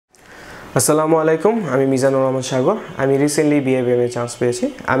আসসালামু আলাইকুম, আমি মিজানুর সাগর। আমি রিসেন্টলি BIBM এ চান্স পেয়েছি।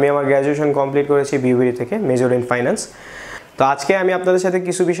 আমি আমার গ্র্যাজুয়েশন কমপ্লিট করেছি BUBT থেকে, মেজর ইন ফাইন্যান্স। তো আজকে আমি আপনাদের সাথে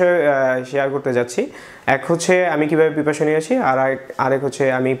কিছু বিষয় শেয়ার করতে যাচ্ছি। এক হচ্ছে আমি কীভাবে প্রিপারেশন নিয়েছি, আর আরেক হচ্ছে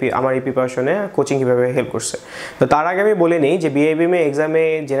আমার এই প্রিপারেশনে কোচিং কীভাবে হেল্প করছে। তো তার আগে আমি বলে নিই যে BIBM এক্সামে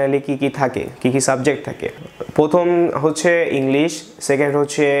জেনারেলি কী কী থাকে, কী কী সাবজেক্ট থাকে। প্রথম হচ্ছে ইংলিশ, সেকেন্ড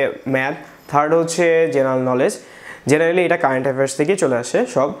হচ্ছে ম্যাথ, থার্ড হচ্ছে জেনারেল নলেজ। জেনারেলি এটা কারেন্ট অ্যাফেয়ার্স থেকেই চলে আসে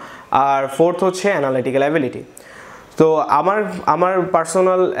সব। আর ফোর্থ হচ্ছে অ্যানালিটিক্যাল অ্যাবিলিটি। তো আমার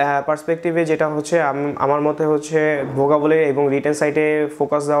পার্সোনাল পার্সপেক্টিভে যেটা হচ্ছে, আমার মতে হচ্ছে ভোকাবুলারি এবং রিটেন সাইটে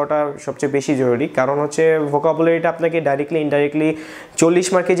ফোকাস দেওয়াটা সবচেয়ে বেশি জরুরি। কারণ হচ্ছে ভোকাবুলারিটা আপনাকে ডাইরেক্টলি ইনডাইরেক্টলি 40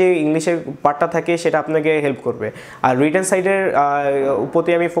 মার্কে যে ইংলিশের পার্টটা থাকে সেটা আপনাকে হেল্প করবে। আর রিটেন সাইটের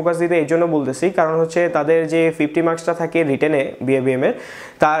প্রতি আমি ফোকাস দিতে এই জন্য বলতেছি, কারণ হচ্ছে তাদের যে 50 মার্কসটা থাকে রিটেনে BIBM-এর,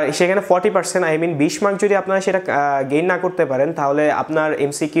 তার সেখানে 40%, 20 মার্ক যদি আপনারা সেটা গেইন না করতে পারেন, তাহলে আপনার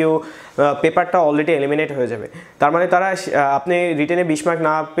MCQ পেপারটা অলরেডি এলিমিনেট হয়ে যাবে। তার মানে আপনি রিটেনে 20 মার্ক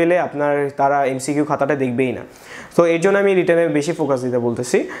না পেলে তারা MCQ খাতাটা দেখবেই না। তো এর জন্য আমি রিটেনে বেশি ফোকাস দিতে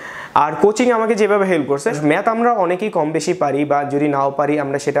বলতেছি। আর কোচিং আমাকে যেভাবে হেল্প করছে, ম্যাথ আমরা অনেকেই কম বেশি পারি, বা যদি নাও পারি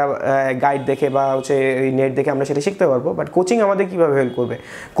আমরা সেটা গাইড দেখে বা হচ্ছে নেট দেখে আমরা সেটা শিখতে পারবো। বাট কোচিং আমাদের কীভাবে হেল্প করবে,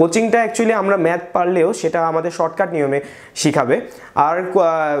 কোচিংটা অ্যাকচুয়ালি আমরা ম্যাথ পারলেও সেটা আমাদের শর্টকাট নিয়মে শিখাবে। আর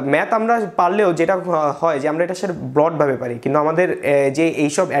ম্যাথ আমরা পারলেও যেটা হয় যে আমরা এটা সেটা ব্রডভাবে পারি, কিন্তু আমাদের যে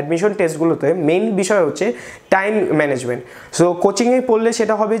এইসব অ্যাডমিশন টেস্টগুলোতে মেইন বিষয় হচ্ছে টাইম ম্যানেজমেন্ট। সো কোচিংয়ে পড়লে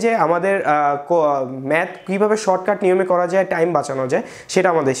সেটা হবে যে আমাদের ম্যাথ কীভাবে শর্টকাট নিয়মে করা যায়, টাইম বাঁচানো যায়, সেটা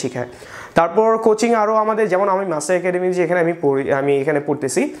আমাদের শেখায়। তারপর কোচিং আরও আমাদের, যেমন আমি মাস্টার একাডেমি যেখানে আমি এখানে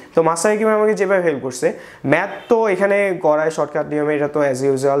পড়তেছি, তো মাস্টার একাডেমি আমাকে যেভাবে হেল্প করছে, ম্যাথ তো এখানে করায় শর্টকাট নিয়মে, এটা তো অ্যাজ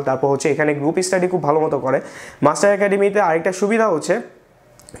ইউজুয়াল। তারপর হচ্ছে এখানে গ্রুপ স্টাডি খুব ভালো মতো করে। মাস্টার একাডেমিতে আরেকটা সুবিধা হচ্ছে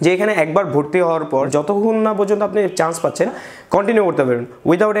যে এখানে একবার ভর্তি হওয়ার পর যতক্ষণ না পর্যন্ত আপনি চান্স পাচ্ছেন কন্টিনিউ করতে পারেন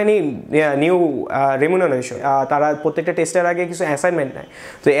উইদাউট এনি নিউ রেমুনারেশন। তারা প্রত্যেকটা টেস্টের আগে কিছু অ্যাসাইনমেন্ট নেয়,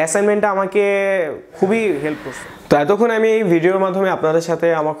 তো এই অ্যাসাইনমেন্টটা আমাকে খুবই হেল্প করছে। তো এতক্ষণ আমি এই ভিডিওর মাধ্যমে আপনাদের সাথে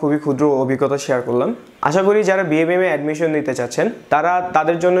আমার খুবই ক্ষুদ্র অভিজ্ঞতা শেয়ার করলাম। আশা করি যারা BIBM-এ অ্যাডমিশন নিতে চাচ্ছেন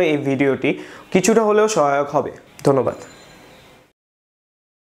তাদের জন্য এই ভিডিওটি কিছুটা হলেও সহায়ক হবে। ধন্যবাদ।